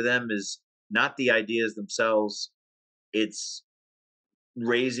challenge for them is not the ideas themselves, it's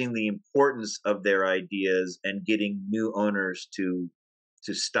raising the importance of their ideas and getting new owners to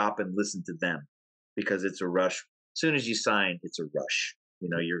stop and listen to them, because it's a rush. As soon as you sign, it's a rush.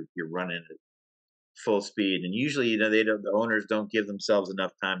 You're running at full speed, and usually, they don't. The owners don't give themselves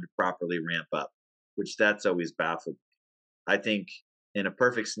enough time to properly ramp up, which that's always baffled. I think in a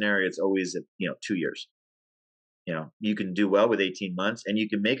perfect scenario, it's always at 2 years. You can do well with 18 months, and you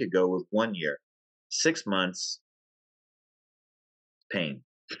can make it go with 1 year. 6 months, pain.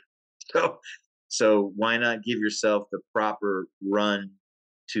 So, so why not give yourself the proper run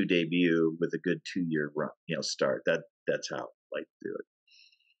to debut with a good 2 year run, start. That's how I like to do it.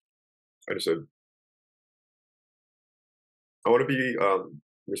 Understood. I want to be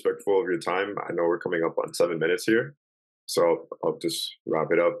respectful of your time. I know we're coming up on 7 minutes here, so I'll just wrap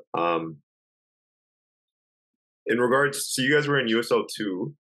it up. In regards, so you guys were in USL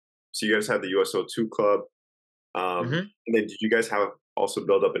two, so you guys had the USL two club, Hmm. and then did you guys have also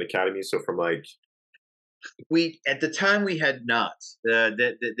build up an academy? So from like, We at the time we had not.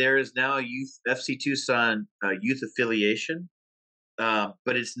 There is now a youth FC Tucson youth affiliation,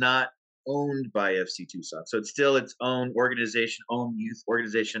 but it's not owned by FC Tucson. So it's still its own organization, own youth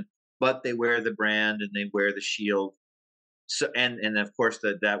organization. But they wear the brand and they wear the shield. So and of course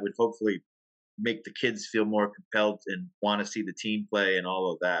that would hopefully make the kids feel more compelled and want to see the team play and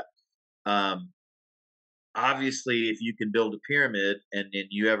all of that. Um, Obviously, if you can build a pyramid and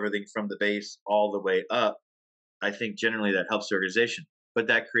you have everything from the base all the way up, I think generally that helps the organization. But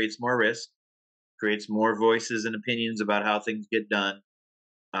that creates more risk, creates more voices and opinions about how things get done.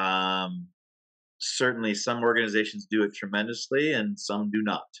 Um, Certainly, some organizations do it tremendously, and some do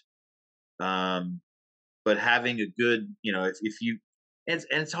not. Um, but having a good, if you, and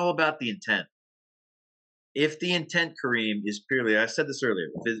it's all about the intent. If the intent, Kareem, is purely, I said this earlier,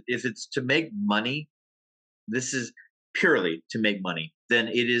 if it's to make money, this is purely to make money, then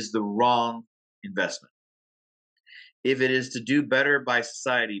it is the wrong investment. If it is to do better by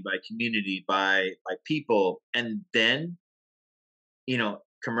society, by community, by people, and then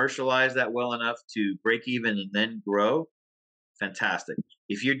commercialize that well enough to break even and then grow, fantastic.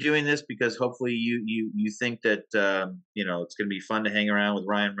 If you're doing this because hopefully you think that it's going to be fun to hang around with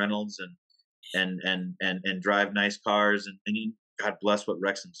Ryan Reynolds and drive nice cars, and God bless what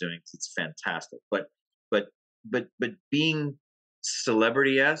Wrexham's doing, it's fantastic. But being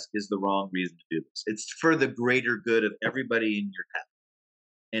celebrity esque is the wrong reason to do this. It's for the greater good of everybody in your town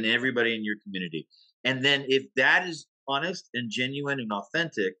and everybody in your community. And then if that is honest and genuine and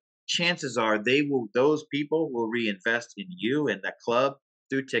authentic, chances are those people will reinvest in you and that club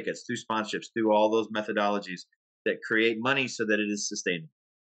through tickets, through sponsorships, through all those methodologies that create money so that it is sustainable.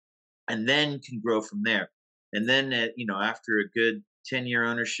 And then can grow from there. And then after a good 10-year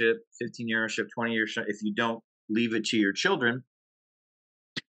ownership, 15-year ownership, 20 years, if you don't leave it to your children,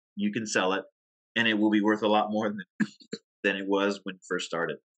 you can sell it and it will be worth a lot more than it was when it first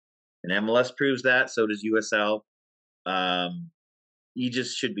started. And MLS proves that. So does USL. You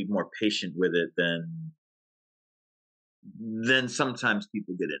just should be more patient with it than sometimes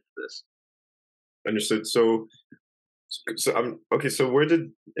people get into this. understood. So I'm okay. So where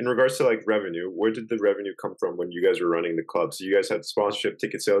did, in regards to like revenue, where did the revenue come from when you guys were running the club? So you guys had sponsorship,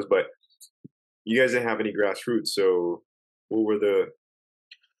 ticket sales, but you guys didn't have any grassroots. So what were the?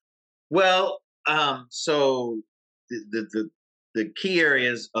 Well, so the key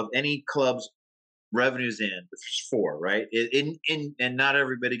areas of any club's revenues in, there's four, right? And not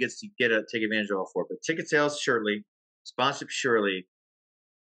everybody gets to take advantage of all four, but ticket sales surely, sponsorship surely,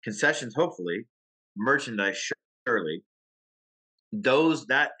 concessions hopefully, merchandise surely, those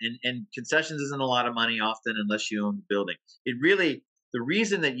that and concessions isn't a lot of money often unless you own the building. It really the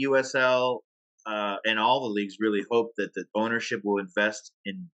reason that USL and all the leagues really hope that the ownership will invest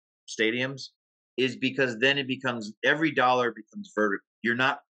in stadiums is because then it becomes every dollar becomes vertical. You're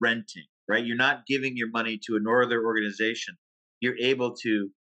not renting, right? You're not giving your money to another organization. You're able to,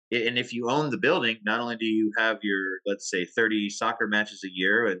 and if you own the building, not only do you have your, let's say, 30 soccer matches a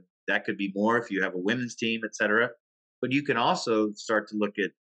year, and that could be more if you have a women's team, etc. But you can also start to look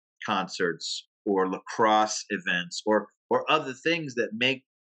at concerts or lacrosse events or other things that make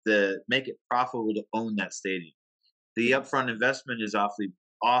it profitable to own that stadium. The upfront investment is awfully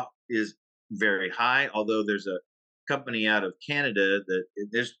off is very high, although there's a company out of Canada that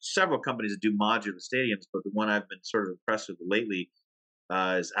there's several companies that do modular stadiums, but the one I've been sort of impressed with lately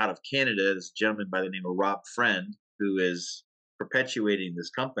is out of Canada. This gentleman by the name of Rob Friend, who is perpetuating this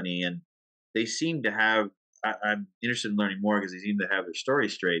company, and they seem to have. I'm interested in learning more because they seem to have their story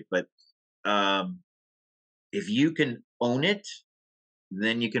straight. But um, if you can own it,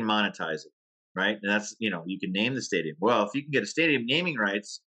 then you can monetize it, right? And that's you can name the stadium. Well, if you can get a stadium naming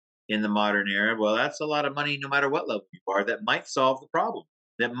rights in the modern era, well, that's a lot of money, no matter what level you are. That might solve the problem.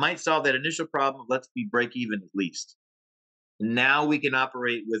 That might solve that initial problem. Let's be break even at least. Now we can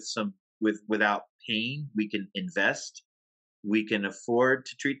operate with without pain. We can invest. We can afford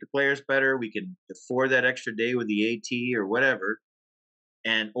to treat the players better. We can afford that extra day with the AT or whatever,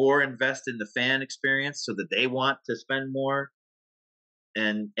 and or invest in the fan experience so that they want to spend more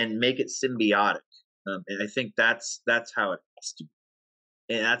and make it symbiotic. And I think that's how it has to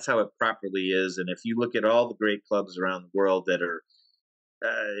be, and that's how it properly is. And if you look at all the great clubs around the world that are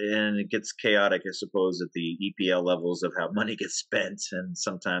and it gets chaotic, I suppose, at the EPL levels of how money gets spent, and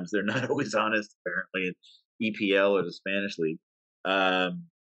sometimes they're not always honest. Apparently, in EPL or the Spanish league, um,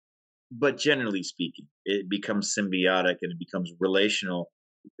 but generally speaking, it becomes symbiotic and it becomes relational.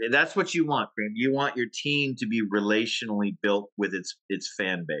 That's what you want, Graham. You want your team to be relationally built with its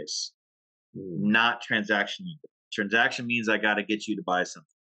fan base, not transactional. Transaction means I got to get you to buy something.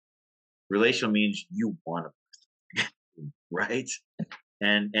 Relational means you want to, right?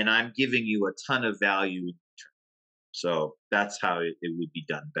 And I'm giving you a ton of value in return. So that's how it would be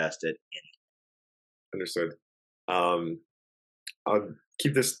done best at any. Understood. Um, I'll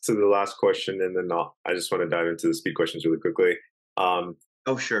keep this to the last question, and then I just want to dive into the speed questions really quickly. Um,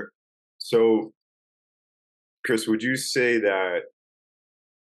 Oh, sure. so, Chris, would you say that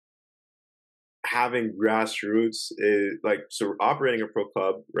having grassroots is so operating a pro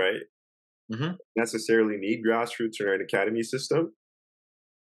club, right? Hmm. Necessarily need grassroots or an academy system?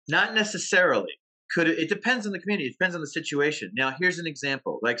 Not necessarily. It depends on the community. It depends on the situation. Now, here's an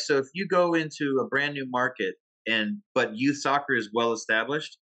example. Like, so if you go into a brand new market but youth soccer is well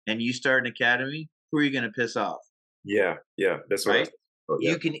established and you start an academy, who are you going to piss off? Yeah, that's what I was Right? oh,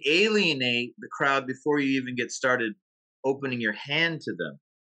 yeah. You can alienate the crowd before you even get started opening your hand to them.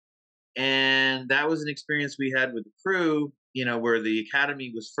 And that was an experience we had with the crew, where the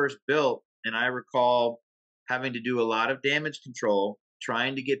academy was first built. And I recall having to do a lot of damage control,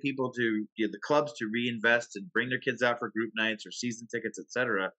 trying to get people to the clubs to reinvest and bring their kids out for group nights or season tickets,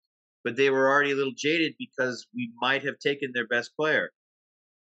 etc. But they were already a little jaded because we might have taken their best player.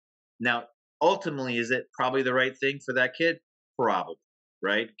 Now, ultimately, is it probably the right thing for that kid? Probably,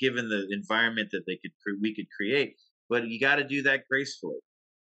 right? Given the environment that we could create, but you got to do that gracefully.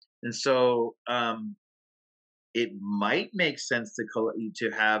 And so it might make sense to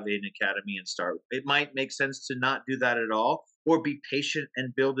have an academy and start. It might make sense to not do that at all, or be patient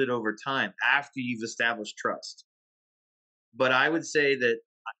and build it over time after you've established trust. But I would say that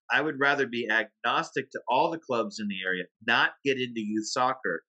I would rather be agnostic to all the clubs in the area, not get into youth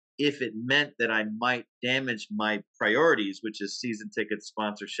soccer if it meant that I might damage my priorities, which is season tickets,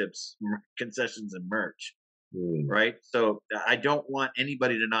 sponsorships, concessions, and merch. Right. So I don't want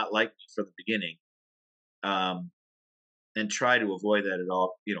anybody to not like me from the beginning, and try to avoid that at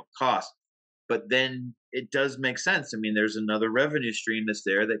all, cost. But then it does make sense. I mean, there's another revenue stream that's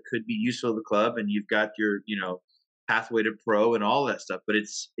there that could be useful to the club, and you've got your, pathway to pro and all that stuff. But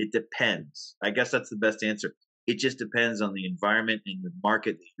it depends. I guess that's the best answer. It just depends on the environment and the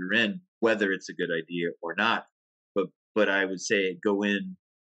market that you're in, whether it's a good idea or not. But I would say go in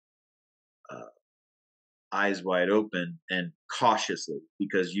eyes wide open and cautiously,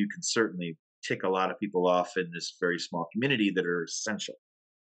 because you can certainly tick a lot of people off in this very small community that are essential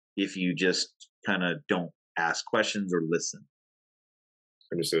if you just kind of don't ask questions or listen.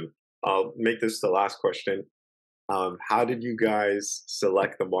 Understood. I'll make this the last question. How did you guys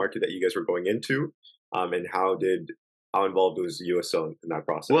select the market that you guys were going into, and how involved was USL in that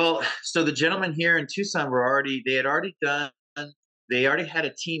process? Well, so the gentlemen here in Tucson they had already done they already had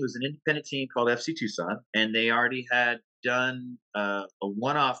a team. It was an independent team called FC Tucson, and they already had done a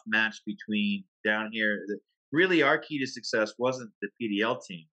one-off match between down here. Really, our key to success wasn't the PDL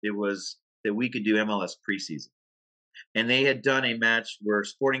team. It was that we could do MLS preseason. And they had done a match where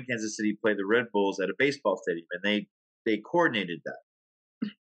Sporting Kansas City played the Red Bulls at a baseball stadium, and they coordinated that.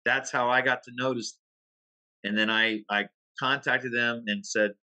 That's how I got to notice. And then I contacted them and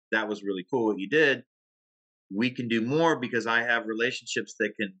said, that was really cool what you did. We can do more because I have relationships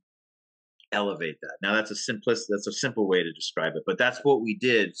that can elevate that. Now that's a simple way to describe it, but that's what we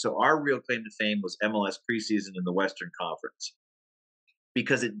did. So our real claim to fame was MLS preseason in the Western Conference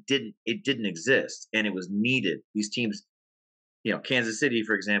because it didn't exist and it was needed. These teams, Kansas City,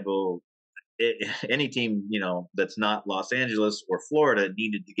 for example, any team, that's not Los Angeles or Florida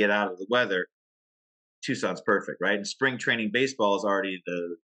needed to get out of the weather. Tucson's perfect, right? And spring training baseball is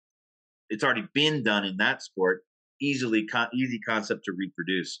it's already been done in that sport. Easy concept to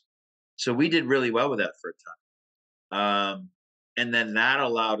reproduce. So we did really well with that for a time. And then that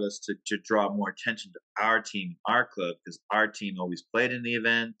allowed us to draw more attention to our team, our club, because our team always played in the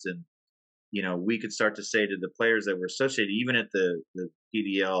event. And, we could start to say to the players that were associated, even at the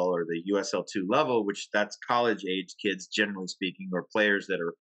PDL or the USL2 level, which that's college age kids, generally speaking, or players that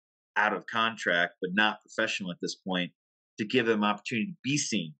are out of contract, but not professional at this point, to give them opportunity to be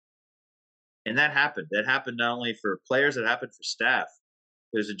seen. And that happened. That happened not only for players, it happened for staff.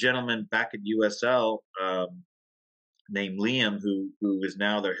 There's a gentleman back at USL named Liam, who is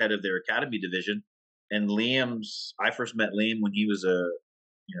now their head of their academy division. And I first met Liam when he was an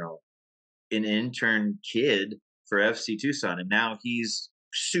intern kid for FC Tucson, and now he's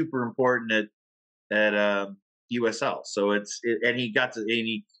super important at USL. So and he got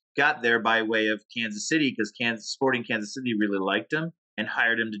there by way of Kansas City because Sporting Kansas City really liked him and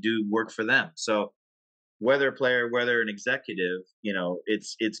hired him to do work for them. So whether a player, whether an executive,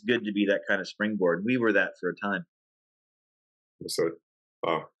 it's good to be that kind of springboard. We were that for a time. So,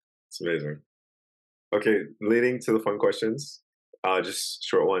 wow, it's amazing. Okay, leading to the fun questions. Just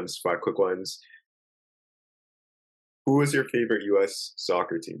short ones, 5 quick ones. Who was your favorite U.S.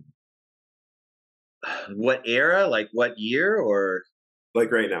 soccer team? What era? Like what year? Or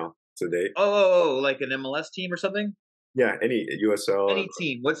like right now, today? Like an MLS team or something? Yeah, any USL. Any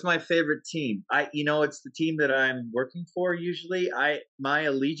team. What's my favorite team? It's the team that I'm working for usually. My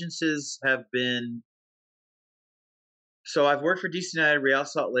allegiances have been. So I've worked for DC United, Real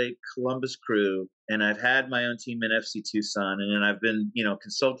Salt Lake, Columbus Crew, and I've had my own team in FC Tucson, and then I've been,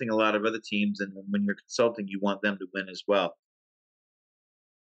 consulting a lot of other teams. And when you're consulting, you want them to win as well.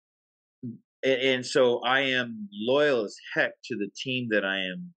 And so I am loyal as heck to the team that I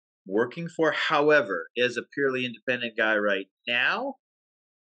am working for. However, as a purely independent guy right now,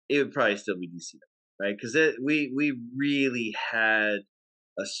 it would probably still be DC, right? Because we really had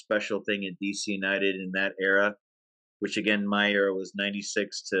a special thing at DC United in that era, which again, my era was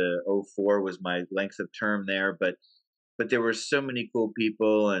 96 to 04 was my length of term there. But there were so many cool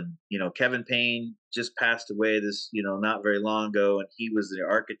people, and Kevin Payne just passed away not very long ago, and he was the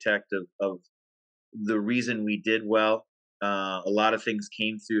architect of the reason we did well. A lot of things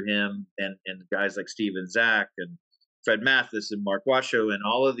came through him, and guys like Steven Zach and Fred Mathis and Mark Washoe and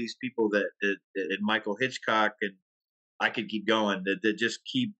all of these people and Michael Hitchcock, and I could keep going,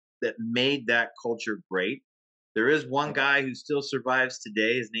 that made that culture great. There is one guy who still survives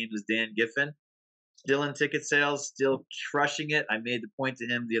today. His name is Dan Giffen. Still in ticket sales, still crushing it. I made the point to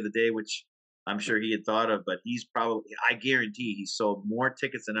him the other day, which I'm sure he had thought of, but I guarantee he sold more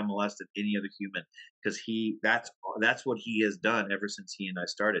tickets in MLS than any other human, because that's what he has done ever since he and I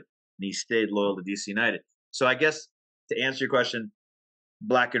started. And he stayed loyal to DC United. So I guess to answer your question,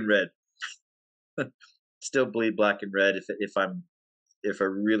 black and red. Still bleed black and red if I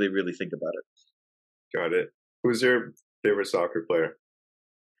really, really think about it. Got it. Who's your favorite soccer player?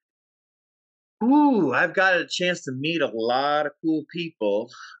 Ooh, I've got a chance to meet a lot of cool people.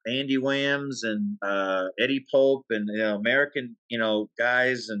 Andy Williams and Eddie Pope and American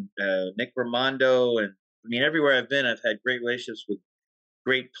guys, and Nick Raimondo, and everywhere I've been, I've had great relationships with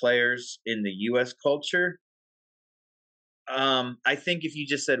great players in the U.S. culture. I think if you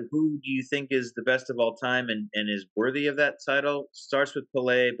just said who do you think is the best of all time and is worthy of that title, starts with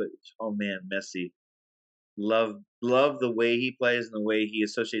Pelé, but oh man, Messi. Love the way he plays and the way he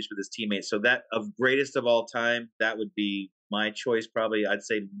associates with his teammates. So that of greatest of all time, that would be my choice. Probably, I'd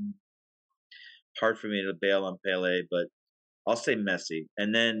say hard for me to bail on Pele, but I'll say Messi.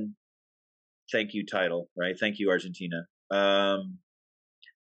 And then thank you title, right? Thank you Argentina. Oh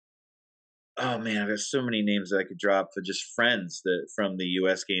man, I've got so many names that I could drop for just friends from the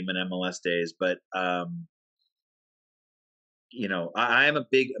U.S. game and MLS days, but I am a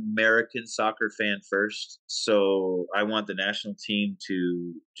big American soccer fan first, so I want the national team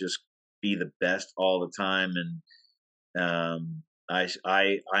to just be the best all the time, and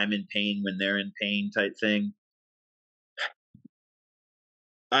I'm in pain when they're in pain type thing.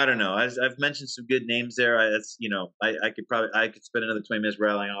 I don't know. I've mentioned some good names there. I could spend another 20 minutes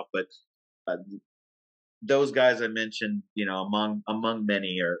rattling off, but uh, those guys I mentioned, among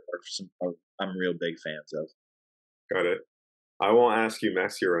many I'm real big fans of. Got it. I won't ask you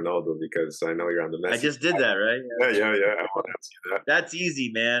Messi or Ronaldo because I know you're on the I Messi. just did that, right? Yeah, Yeah. yeah, yeah. I won't ask you That's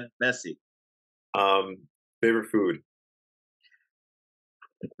easy, man. Messi. that. Favorite food?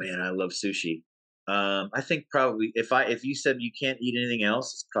 Man, I love sushi. I think probably if you said you can't eat anything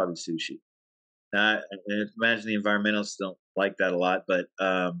else, it's probably sushi. And imagine the environmentalists don't like that a lot, but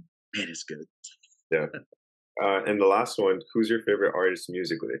man, it's good. Yeah. And the last one, who's your favorite artist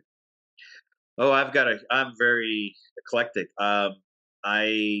musically? Oh, I'm very eclectic.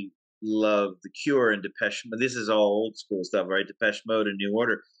 I love The Cure and Depeche Mode. This is all old school stuff, right? Depeche Mode and New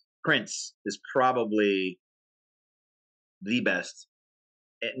Order. Prince is probably the best.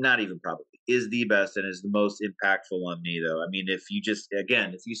 Not even probably is the best and is the most impactful on me, though. I mean, if you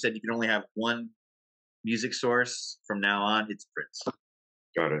said you can only have one music source from now on, it's Prince.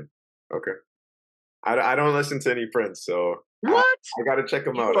 Got it. Okay. I don't listen to any Prince, so What? I got to check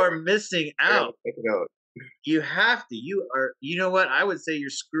them You out. are missing I gotta out. check it out. You have to. You know what? I would say you're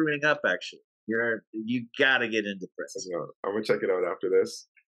screwing up, actually. You got to get into Prince. I'm gonna check it out after this.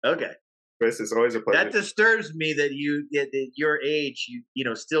 Okay. Chris, it's always a pleasure. That disturbs me that at your age,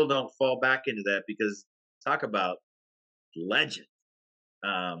 still don't fall back into that, because talk about legend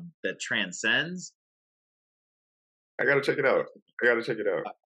that transcends. I gotta check it out. I gotta check it out.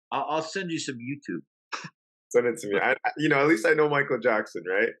 I'll send you some YouTube. Send it to me. At least I know Michael Jackson,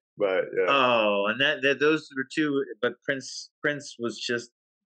 right? But yeah, Oh, and those were two, but Prince was just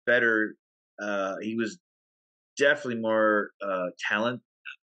better. He was definitely more talent.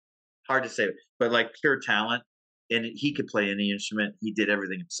 Hard to say, but like pure talent, and he could play any instrument. He did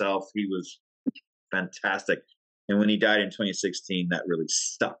everything himself. He was fantastic. And when he died in 2016, that really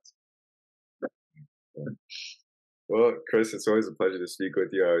sucked. well, Chris, it's always a pleasure to speak with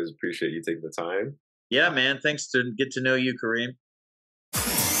you. I always appreciate you taking the time. Yeah, man. Thanks to get to know you, Kareem.